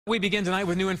We begin tonight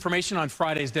with new information on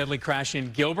Friday's deadly crash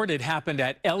in Gilbert. It happened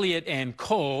at Elliot and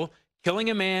Co, killing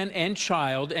a man and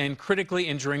child and critically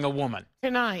injuring a woman.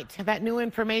 Tonight, that new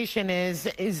information is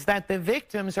that the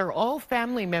victims are all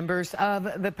family members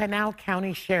of the Pinal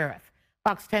County Sheriff.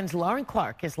 Fox 10's Lauren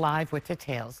Clark is live with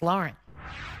details. Lauren.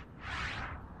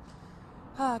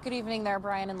 Good evening there,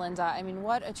 Brian and Linda. I mean,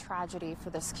 what a tragedy for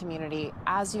this community.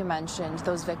 As you mentioned,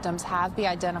 those victims have been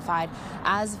identified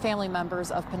as family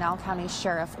members of Pinal County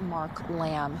Sheriff Mark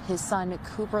Lamb. His son,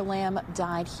 Cooper Lamb,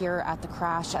 died here at the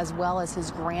crash, as well as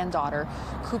his granddaughter,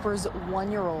 Cooper's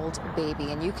one-year-old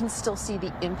baby. And you can still see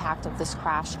the impact of this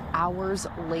crash hours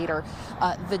later.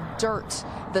 The dirt,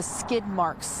 the skid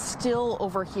marks still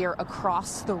over here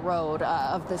across the road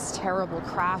of this terrible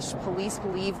crash. Police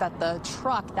believe that the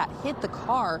truck that hit the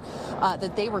car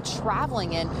that they were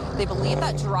traveling in, they believe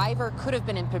that driver could have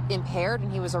been impaired, and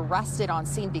he was arrested on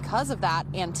scene because of that.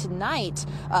 And tonight,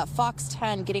 Fox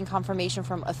 10 getting confirmation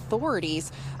from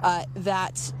authorities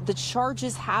that the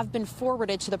charges have been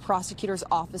forwarded to the prosecutor's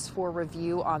office for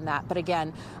review on that. But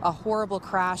again, a horrible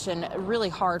crash and really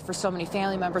hard for so many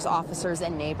family members, officers,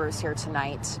 and neighbors here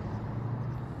tonight.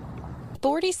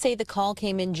 Authorities say the call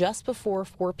came in just before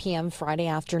 4 p.m. Friday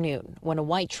afternoon when a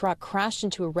white truck crashed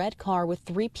into a red car with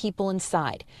 3 people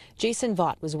inside. Jason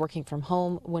Vaught was working from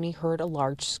home when he heard a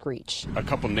large screech. A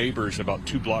couple neighbors about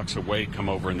 2 blocks away come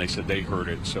over and they said they heard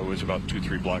it, so it was about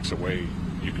 2-3 blocks away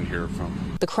you can hear it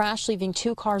from. The crash leaving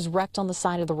 2 cars wrecked on the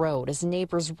side of the road as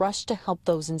neighbors rushed to help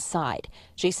those inside.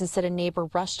 Jason said a neighbor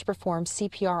rushed to perform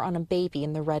CPR on a baby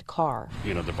in the red car.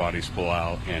 You know, the bodies pull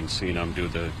out and seeing them do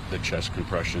the chest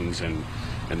compressions and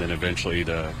then eventually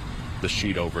the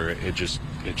sheet over it, it just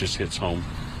hits home.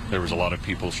 There was a lot of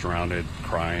people surrounded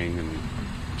crying and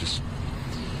just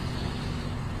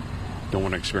don't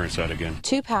want to experience that again.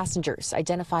 2 passengers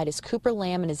identified as Cooper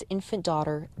Lamb and his infant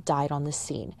daughter died on the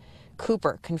scene.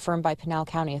 Cooper, confirmed by Pinal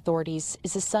County authorities,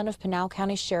 is the son of Pinal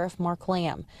County Sheriff Mark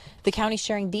Lamb. The county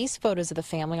sharing these photos of the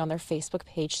family on their Facebook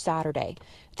page Saturday.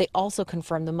 They also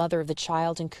confirmed the mother of the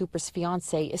child and Cooper's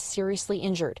fiance is seriously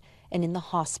injured and in the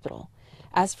hospital.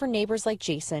 As for neighbors like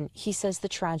Jason, he says the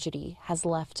tragedy has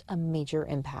left a major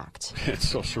impact. It's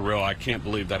so surreal. I can't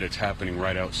believe that it's happening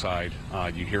right outside.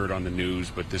 You hear it on the news,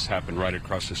 but this happened right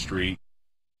across the street.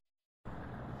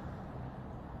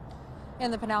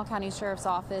 And the Pinal County Sheriff's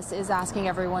Office is asking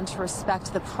everyone to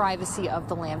respect the privacy of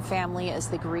the Lamb family as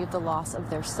they grieve the loss of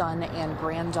their son and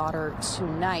granddaughter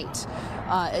tonight.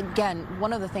 Again,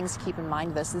 one of the things to keep in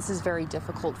mind this is very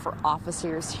difficult for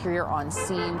officers here on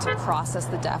scene to process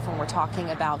the death when we're talking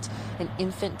about an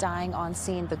infant dying on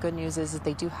scene. The good news is that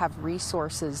they do have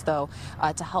resources, though,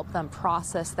 to help them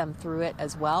process them through it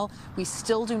as well. We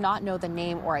still do not know the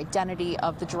name or identity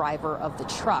of the driver of the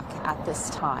truck at this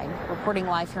time. Reporting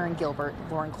live here in Gilbert,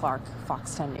 Lauren Clark,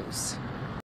 Fox 10 News.